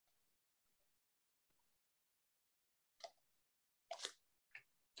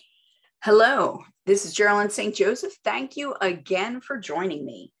Hello, this is Geraldine St. Joseph. Thank you again for joining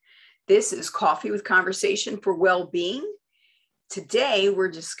me. This is Coffee with Conversation for Well-Being. Today,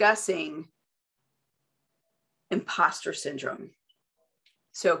 we're discussing imposter syndrome.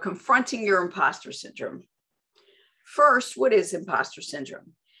 So, confronting your imposter syndrome. First, what is imposter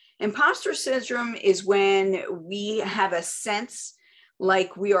syndrome? Imposter syndrome is when we have a sense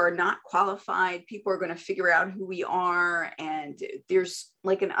like we are not qualified, people are going to figure out who we are, and there's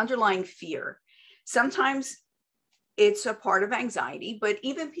like an underlying fear. Sometimes it's a part of anxiety, but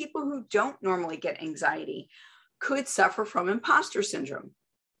even people who don't normally get anxiety could suffer from imposter syndrome.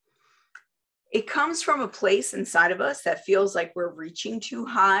 It comes from a place inside of us that feels like we're reaching too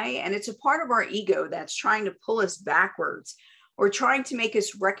high, and it's a part of our ego that's trying to pull us backwards or trying to make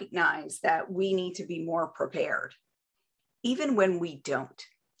us recognize that we need to be more prepared, even when we don't.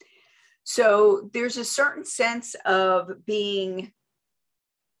 So there's a certain sense of being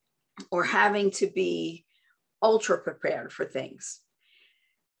or having to be ultra prepared for things.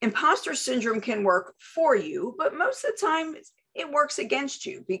 Imposter syndrome can work for you, but most of the time it works against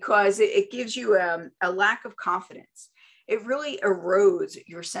you because it gives you a lack of confidence. It really erodes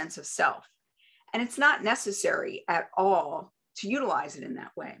your sense of self. And it's not necessary at all to utilize it in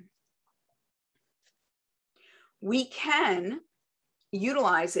that way. We can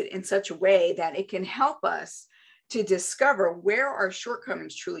utilize it in such a way that it can help us to discover where our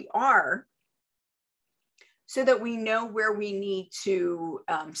shortcomings truly are so that we know where we need to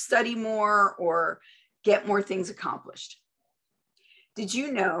study more or get more things accomplished. Did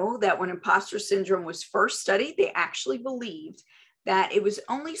you know that when imposter syndrome was first studied, they actually believed that it was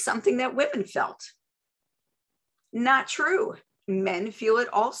only something that women felt? Not true. Men feel it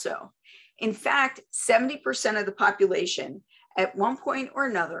also. In fact, 70% of the population at one point or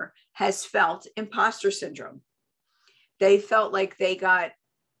another has felt imposter syndrome. They felt like they got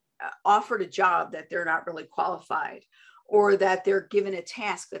offered a job that they're not really qualified, or that they're given a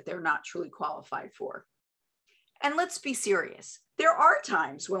task that they're not truly qualified for. And let's be serious. There are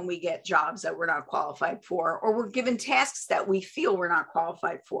times when we get jobs that we're not qualified for, or we're given tasks that we feel we're not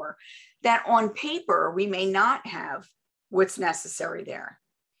qualified for, that on paper we may not have what's necessary there.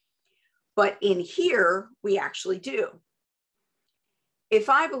 But in here, we actually do. If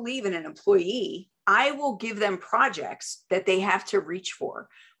I believe in an employee, I will give them projects that they have to reach for,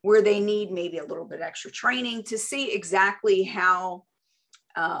 where they need maybe a little bit extra training to see exactly how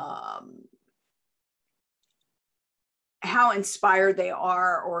inspired they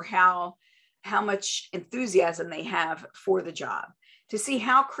are, or how much enthusiasm they have for the job, to see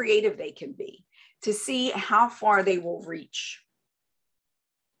how creative they can be, to see how far they will reach.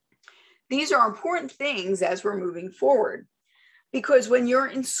 These are important things as we're moving forward, because when you're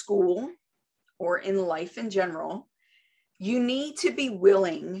in school or in life in general, you need to be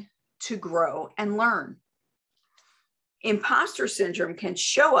willing to grow and learn. Imposter syndrome can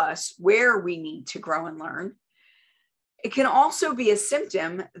show us where we need to grow and learn. It can also be a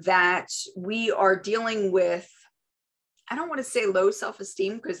symptom that we are dealing with, I don't want to say low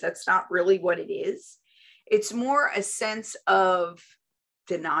self-esteem, because that's not really what it is. It's more a sense of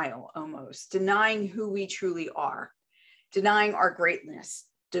denial, almost denying who we truly are, denying our greatness,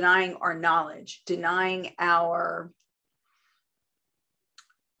 denying our knowledge, denying our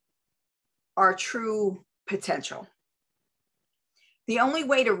true potential. The only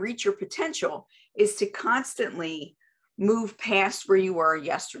way to reach your potential is to constantly move past where you were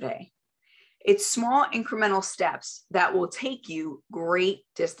yesterday. It's small incremental steps that will take you great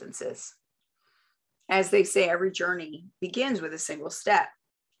distances. As they say, every journey begins with a single step.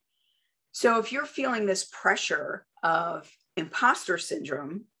 So if you're feeling this pressure of imposter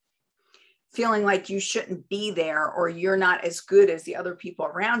syndrome, feeling like you shouldn't be there, or you're not as good as the other people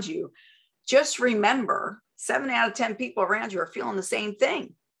around you, just remember 7 out of 10 people around you are feeling the same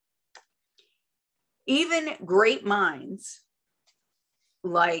thing. Even great minds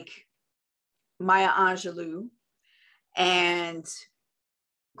like Maya Angelou and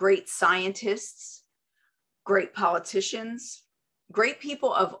great scientists, great politicians, great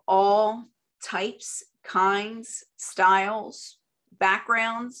people of all types, kinds, styles,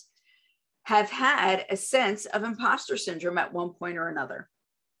 backgrounds have had a sense of imposter syndrome at one point or another.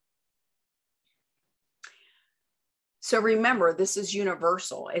 So remember, this is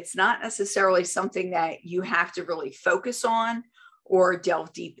universal. It's not necessarily something that you have to really focus on or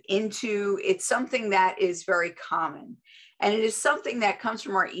delve deep into. It's something that is very common. And it is something that comes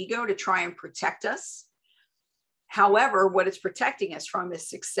from our ego to try and protect us. However, what it's protecting us from is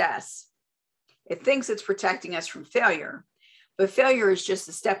success. It thinks it's protecting us from failure, but failure is just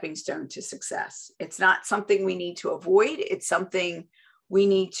a stepping stone to success. It's not something we need to avoid. It's something We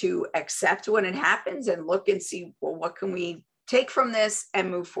need to accept when it happens and look and see, well, what can we take from this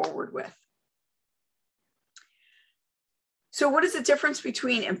and move forward with? So what is the difference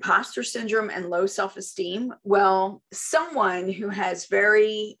between imposter syndrome and low self-esteem? Well, someone who has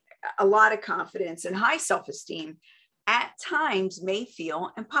a lot of confidence and high self-esteem at times may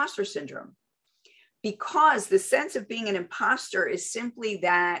feel imposter syndrome, because the sense of being an imposter is simply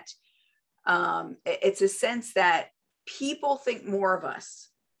that it's a sense that people think more of us.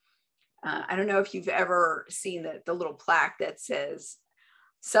 I don't know if you've ever seen the little plaque that says,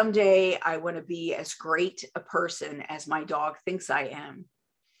 "Someday I want to be as great a person as my dog thinks I am."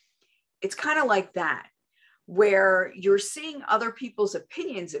 It's kind of like that, where you're seeing other people's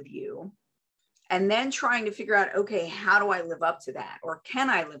opinions of you and then trying to figure out, okay, how do I live up to that? Or can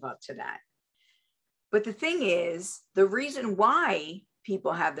I live up to that? But the thing is, the reason why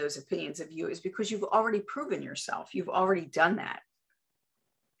people have those opinions of you is because you've already proven yourself. You've already done that.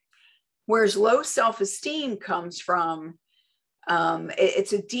 Whereas low self-esteem comes from,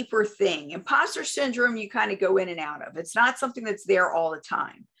 it's a deeper thing. Imposter syndrome, you kind of go in and out of. It's not something that's there all the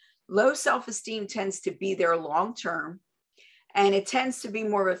time. Low self-esteem tends to be there long-term, and it tends to be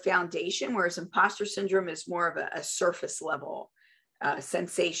more of a foundation, whereas imposter syndrome is more of a surface level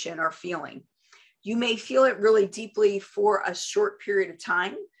sensation or feeling. You may feel it really deeply for a short period of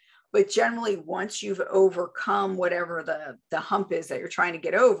time, but generally once you've overcome whatever the hump is that you're trying to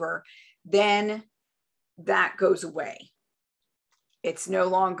get over, then that goes away. It's no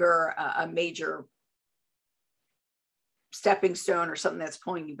longer a major stepping stone or something that's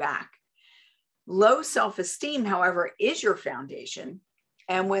pulling you back. Low self-esteem, however, is your foundation.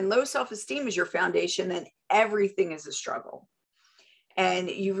 And when low self-esteem is your foundation, then everything is a struggle. And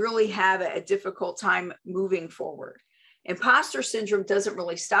you really have a difficult time moving forward. Imposter syndrome doesn't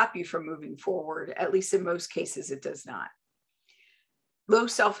really stop you from moving forward. At least in most cases, it does not. Low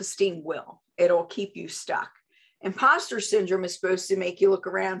self-esteem will. It'll keep you stuck. Imposter syndrome is supposed to make you look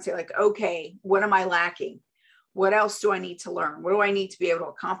around and say, like, okay, what am I lacking? What else do I need to learn? What do I need to be able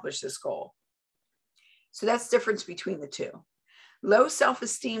to accomplish this goal? So that's the difference between the two. Low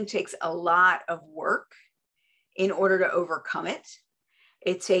self-esteem takes a lot of work in order to overcome it.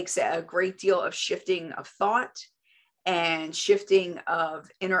 It takes a great deal of shifting of thought and shifting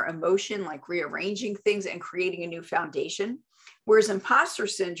of inner emotion, like rearranging things and creating a new foundation. Whereas imposter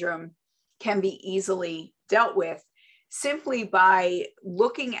syndrome can be easily dealt with simply by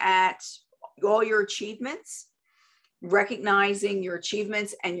looking at all your achievements, recognizing your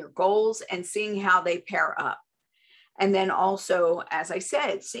achievements and your goals and seeing how they pair up. And then also, as I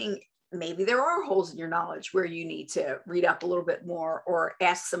said, seeing maybe there are holes in your knowledge where you need to read up a little bit more or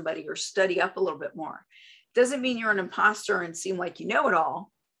ask somebody or study up a little bit more. Doesn't mean you're an imposter and seem like you know it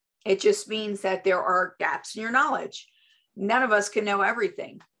all. It just means that there are gaps in your knowledge. None of us can know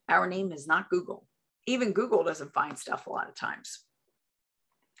everything. Our name is not Google. Even Google doesn't find stuff a lot of times.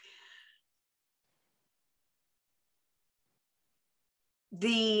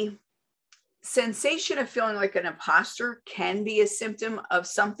 The sensation of feeling like an imposter can be a symptom of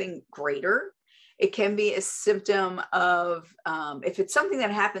something greater. It can be a symptom of, if it's something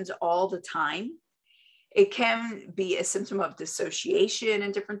that happens all the time, it can be a symptom of dissociation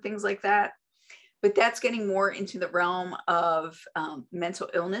and different things like that. But that's getting more into the realm of mental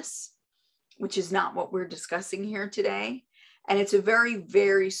illness, which is not what we're discussing here today. And it's a very,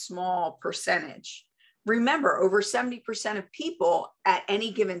 very small percentage. Remember, over 70% of people at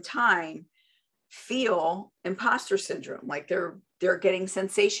any given time feel imposter syndrome, like they're getting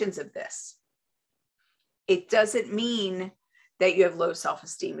sensations of this. It doesn't mean that you have low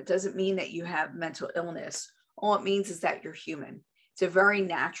self-esteem. It doesn't mean that you have mental illness. All it means is that you're human. It's a very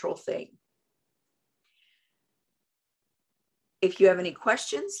natural thing. If you have any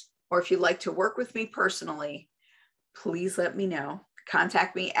questions, or if you'd like to work with me personally, please let me know.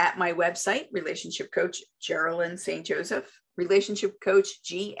 Contact me at my website, Relationship Coach Geraldine St. Joseph,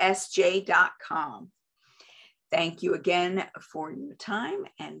 relationshipcoachgsj.com. Thank you again for your time.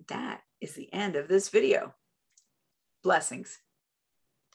 And that is the end of this video. Blessings.